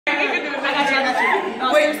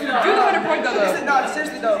Wait, do the 100 points though. No,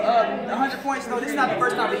 seriously though, 100 points though. This is not the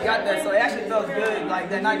first time we got that, so it actually felt good. Like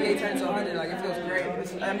that 98 turned to 100, like it feels great.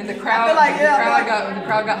 I mean, the crowd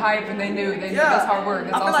got hype and they knew that's hard work.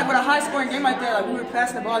 That's I feel awesome. like with a high scoring game like that, like we were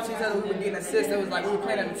passing the ball to each other, we were getting assists. It was like we were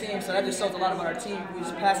playing as a team, so that just shows a lot about our team. We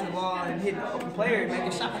just passing the ball and hitting the open player and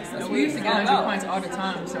making shots. We used to get 100 points all the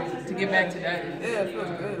time, so to get back to that. Yeah, it feels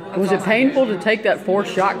good. Was it painful to take that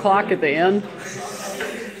forced shot clock at the end?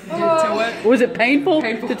 To what? Was it painful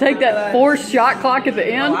to take that forced shot clock at the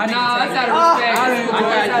end? No, that's out of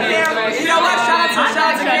respect. You know what? Shout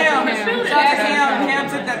out to Cam. Shout out to Cam. Cam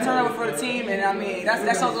took that turnover for the team, and I mean that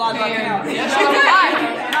shows a lot about Cam. Cam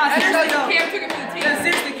took it for the team.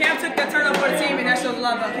 Seriously, Cam took that turnover for the team, and that shows a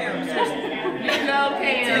lot about Cam.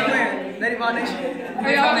 Lady Vol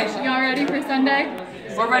Nation. Y'all ready for Sunday?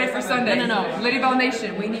 We're ready for Sunday. No. Lady Vol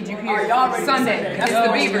Nation, we need you here. Sunday. That's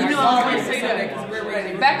the Beavers.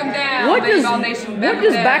 Back them down. What Lady Vol Nation. What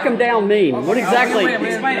does back them down mean? What exactly?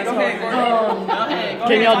 Explain it. Go ahead.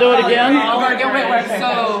 Can y'all do it again?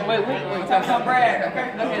 So, Tell Brad.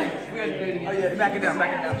 Okay. Oh yeah, back it down.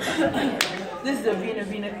 This is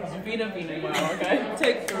Evina, wow, okay?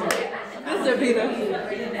 Take 3. This is Evina.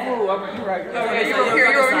 Oh, you're right. Okay, you're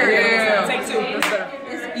over here. Yeah. Take 2. That's better.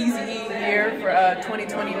 It's Easy E here for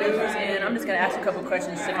 2020 News, and I'm just going to ask a couple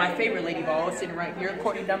questions to my favorite Lady Vol sitting right here,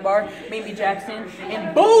 Courtney Dunbar, Mamie Jackson,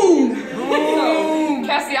 and boom! Boom!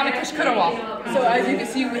 Cassiana Kishkutawal. So as you can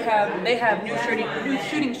see, they have new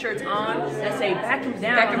shooting shirts on that say "Back 'em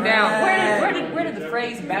down." Back 'em down. Where did the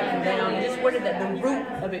phrase "back 'em down" and just where did the root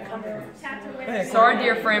of it come from? So our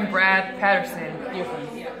dear friend Brad Patterson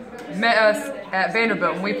met us at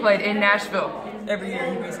Vanderbilt when we played in Nashville. Every year,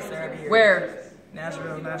 he meets us there every year. Where?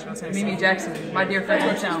 Nashville, Tennessee. Mimi Jackson, my dear friend,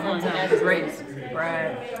 his race,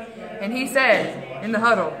 Brad. And he said in the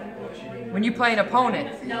huddle, when you play an opponent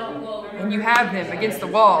and you have them against the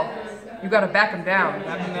wall, you got to back them down.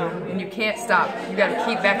 And you can't stop. You got to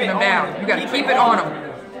keep backing them down. You got to keep it on them.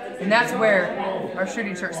 And that's where our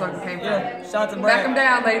shooting shirt slogan came from. Yeah, shout out to Brad. Back them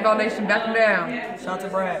down, Lady Vol Nation, back them down. Shout out to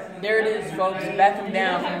Brad. There it is, folks. Back 'em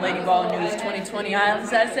down from Lady Vol News 2020.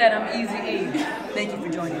 As I said, I'm Easy E. Thank you for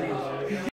joining me.